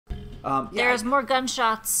Yeah, There's more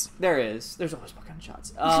gunshots. There is. There's always more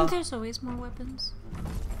gunshots. There's always more weapons.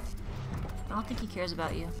 I don't think he cares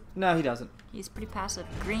about you. No, he doesn't. He's pretty passive.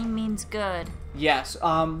 Green means good. Yes.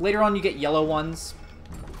 Later on you get yellow ones.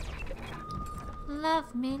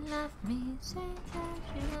 Love me, say that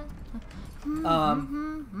you love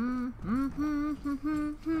me.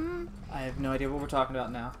 I have no idea what we're talking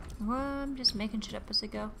about now. Well, I'm just making shit up as I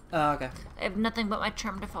go. Okay. I have nothing but my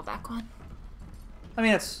charm to fall back on. I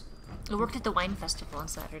mean, it's... I worked at the wine festival on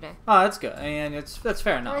Saturday. Oh, that's good. And that's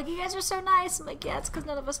fair enough. They're like, you guys are so nice. I'm like, yeah, it's because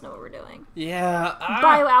none of us know what we're doing. Yeah.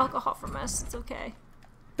 Buy alcohol from us. It's okay.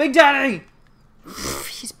 Big Daddy!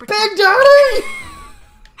 He's Big Daddy!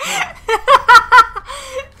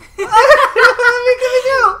 Let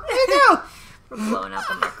me go! We're blowing out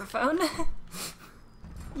the microphone.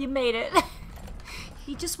 You made it.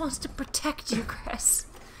 He just wants to protect you, Chris.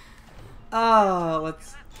 Oh,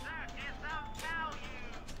 let's...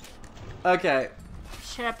 Okay.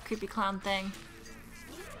 Shut up, creepy clown thing.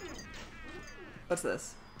 What's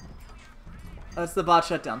this? That's the bot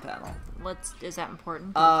shutdown panel. Is that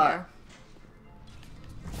important? Do you care?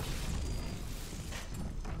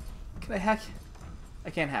 Can I hack?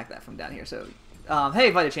 I can't hack that from down here, so...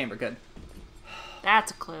 hey, Vita Chamber, good.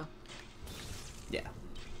 That's a clue. Yeah.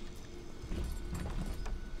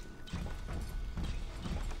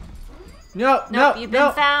 No, Nope, no, you've no!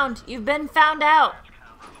 been found. You've been found out.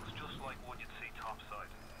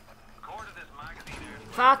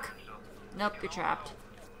 Fuck. Nope, you're trapped.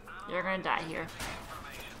 You're gonna die here.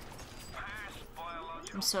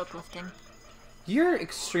 I'm so uplifting. You're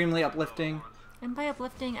extremely uplifting. And by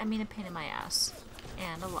uplifting, I mean a pain in my ass.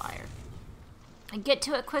 And a liar. And get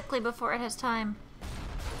to it quickly before it has time.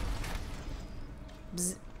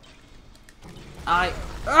 Bzz.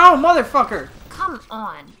 Oh, motherfucker! Come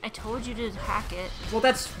on. I told you to hack it. Well,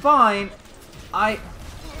 that's fine. We're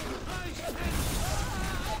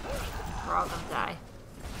all gonna die.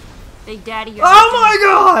 Big Daddy, you're... Oh my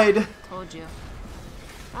god! Told you.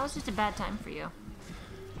 That was just a bad time for you.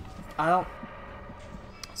 I don't...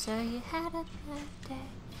 So you had a bad day.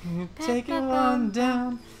 You take it on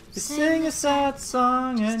down. You sing a sad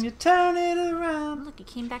song and you turn it around. Look, you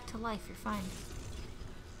came back to life. You're fine.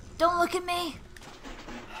 Don't look at me!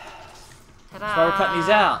 Ta-da! That's why we're cutting these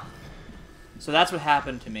out. So that's what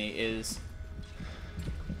happened to me is...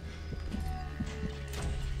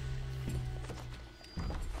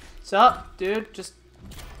 What's up, dude? Just...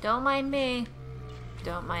 Don't mind me.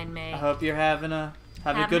 Don't mind me. I hope you're having a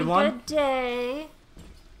good one. Have a good day.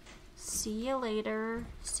 See you later.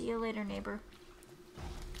 See you later, neighbor.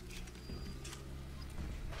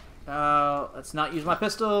 Let's not use my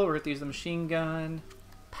pistol. We're gonna use the machine gun.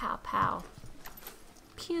 Pow, pow.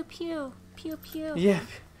 Pew, pew. Pew, pew. Yeah.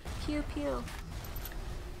 Pew, pew.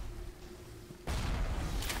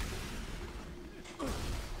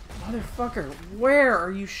 Motherfucker, where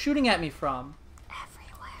are you shooting at me from?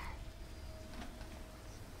 Everywhere.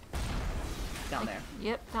 Down there.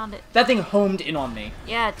 Yep, found it. That thing homed in on me.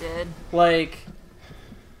 Yeah, it did. Like...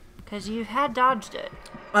 Because you had dodged it.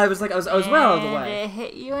 I was well out of the And way. it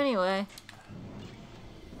hit you anyway.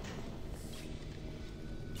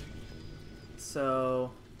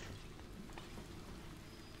 So...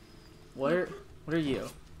 What are you?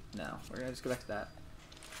 No, we're gonna just go back to that.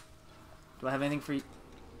 Do I have anything for you?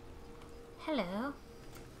 Hello.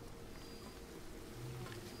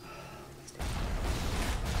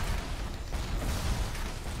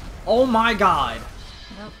 Oh my god!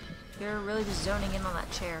 Nope. You're really just zoning in on that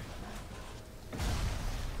chair.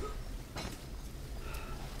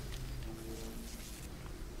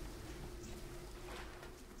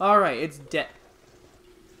 Alright, it's dead.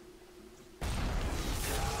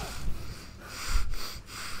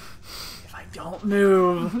 If I don't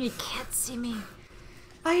move... You can't see me.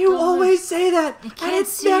 You always say that! You And can't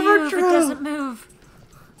it's see never you if true! it doesn't move.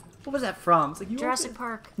 What was that from? It's like, you Jurassic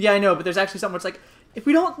Park. Yeah, I know, but there's actually something where it's like, if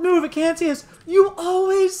we don't move, it can't see us. You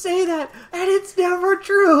always say that, and it's never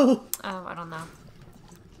true! Oh, I don't know.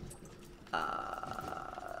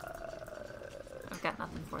 I've got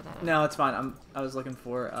nothing for that. No, it's fine. I was looking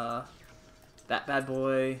for, that bad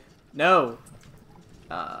boy. No!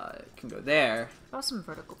 It can go there. Oh, some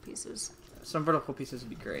vertical pieces. Some vertical pieces would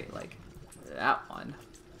be great, like that one.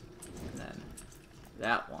 And then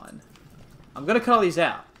that one. I'm gonna cut all these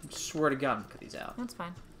out. I swear to God, I'm gonna cut these out. That's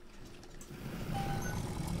fine.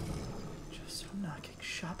 Just so I'm not getting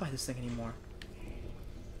shot by this thing anymore.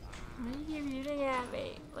 Why do you keep shooting at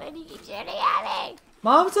me? Why do you keep shooting at me?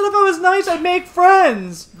 Mom said if I was nice, I'd make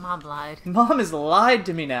friends! Mom lied. Mom has lied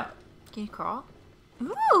to me now. Can you crawl?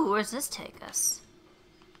 Ooh, where's this take us?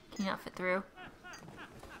 Can you not fit through?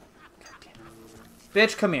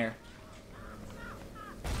 Bitch, come here.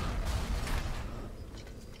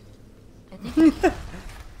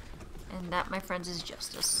 And that, my friends, is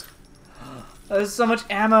justice. There's so much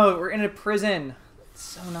ammo. We're in a prison. It's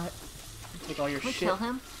so not. Take all your Can we shit. kill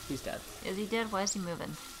him? He's dead. Is he dead? Why is he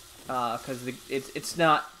moving? Because it's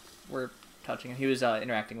not. We're touching him. He was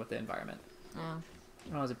interacting with the environment. Oh.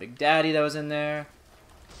 There was a Big Daddy that was in there.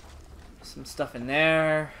 Some stuff in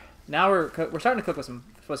there. Now we're starting to cook with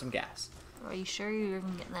some gas. Are you sure you're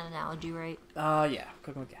even getting that analogy right? Yeah,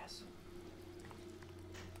 cooking with gas.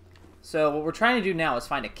 So what we're trying to do now is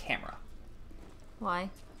find a camera.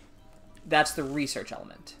 Why? That's the research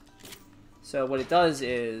element. So what it does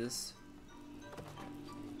is...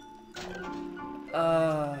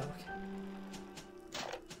 okay.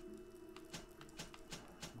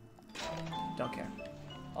 Don't care.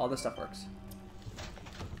 All this stuff works.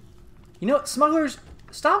 You know what, smugglers,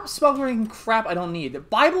 stop smuggling crap I don't need. The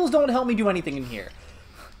Bibles don't help me do anything in here.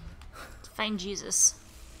 Find Jesus.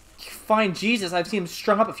 Find Jesus? I've seen him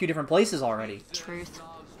strung up a few different places already. Truth.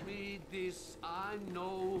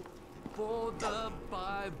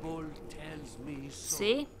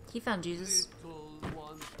 See? He found Jesus.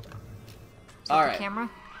 Alright. Camera?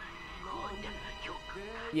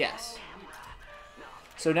 Yes.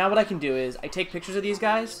 So now what I can do is I take pictures of these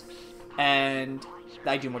guys, and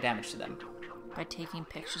I do more damage to them. By taking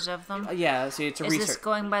pictures of them? Yeah, see, it's a Is research. this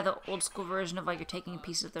going by the old school version of like you're taking a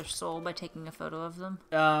piece of their soul by taking a photo of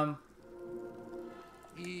them?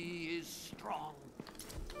 He is strong.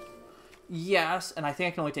 Yes, and I think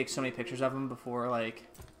I can only take so many pictures of them before, like...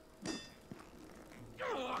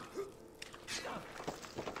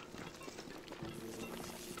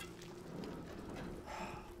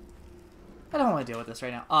 I don't want to deal with this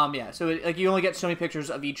right now. Yeah, so like you only get so many pictures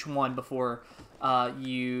of each one before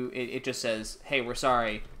it just says, hey, we're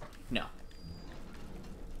sorry. No.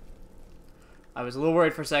 I was a little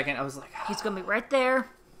worried for a second. I was like, He's gonna be right there.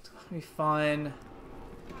 it's gonna be fun.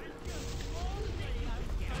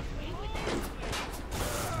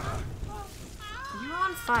 You're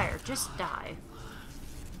on fire. Just die.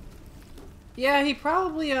 Yeah, he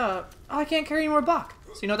probably, oh, I can't carry any more buck.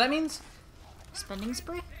 So you know what that means? Spending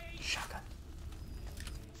spree? Shotgun.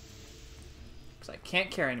 Because I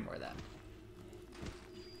can't carry any more of that.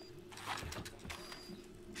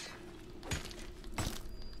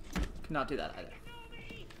 Cannot do that either.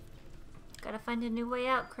 Gotta find a new way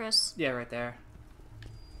out, Chris. Yeah, right there.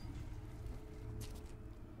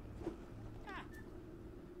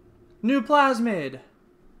 New plasmid!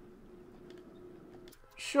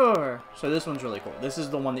 Sure. So this one's really cool. This is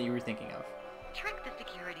the one that you were thinking of. Trick the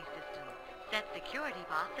security system. Set security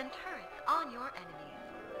bots and turrets on your enemies.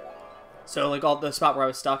 So, like, all the spot where I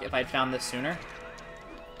was stuck, if I'd found this sooner.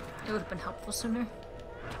 It would have been helpful sooner.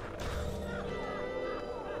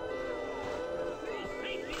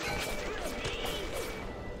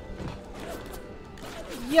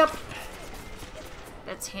 Yep.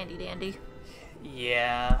 That's handy dandy.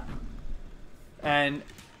 Yeah. And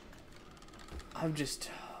I'm just...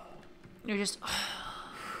 You're just...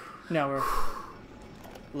 No, we're...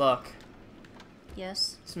 Look.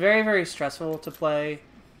 Yes? It's very, very stressful to play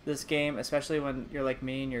this game, especially when you're like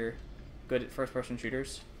me and you're good at first-person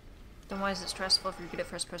shooters. Then why is it stressful if you're good at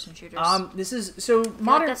first-person shooters? This is... So, I feel like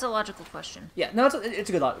modern... that's a logical question. Yeah, no, it's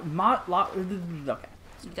a good lot. Okay.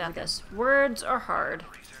 You got this. Words are hard.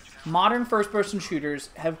 Modern first-person shooters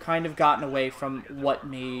have kind of gotten away from what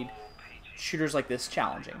made shooters like this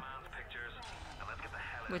challenging.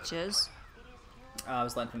 Which is? I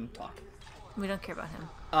was letting him talk. We don't care about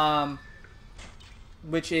him.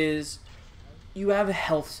 Which is, you have a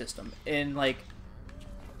health system. In, like,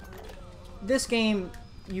 this game,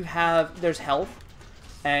 there's health,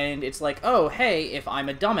 and it's like, oh, hey, if I'm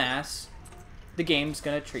a dumbass, the game's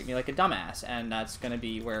gonna treat me like a dumbass, and that's gonna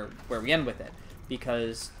be where we end with it.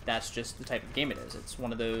 Because that's just the type of game it is. It's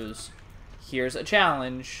one of those, here's a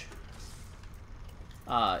challenge,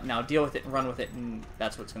 now deal with it and run with it, and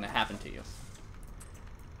that's what's going to happen to you.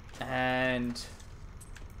 And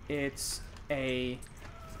it's a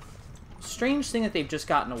strange thing that they've just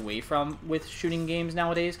gotten away from with shooting games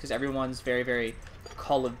nowadays, because everyone's very, very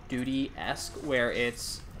Call of Duty-esque, where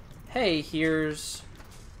it's, hey, here's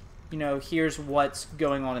what's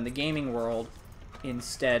going on in the gaming world,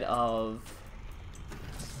 instead of...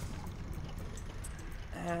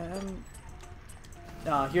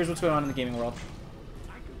 here's what's going on in the gaming world.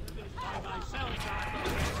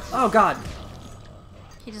 Oh, God.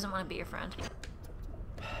 He doesn't want to be your friend.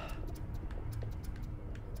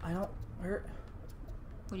 I don't... Where...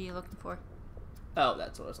 What are you looking for? Oh,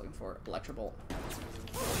 that's what I was looking for. Electrobolt.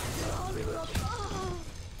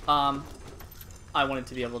 I wanted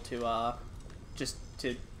to be able to, just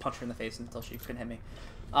to punch her in the face until she couldn't hit me.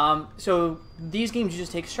 So these games, you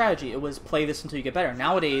just take strategy. It was play this until you get better.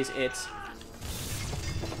 Nowadays, it's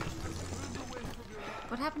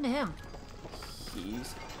happened to him?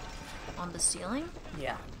 He's... On the ceiling?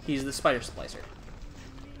 Yeah, he's the spider splicer.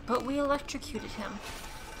 But we electrocuted him.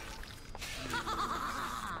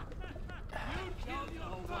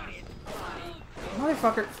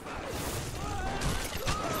 Motherfucker.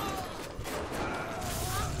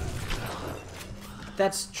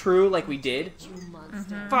 That's true, like we did.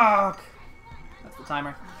 Mm-hmm. Fuck! That's the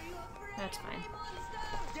timer. That's fine.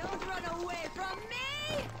 Don't run away from me!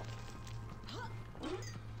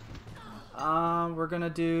 We're gonna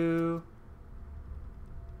do...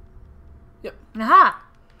 Yep. Aha!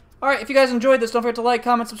 Alright, if you guys enjoyed this, don't forget to like,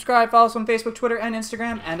 comment, subscribe, follow us on Facebook, Twitter, and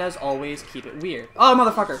Instagram, and as always, keep it weird. Oh,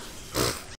 motherfucker!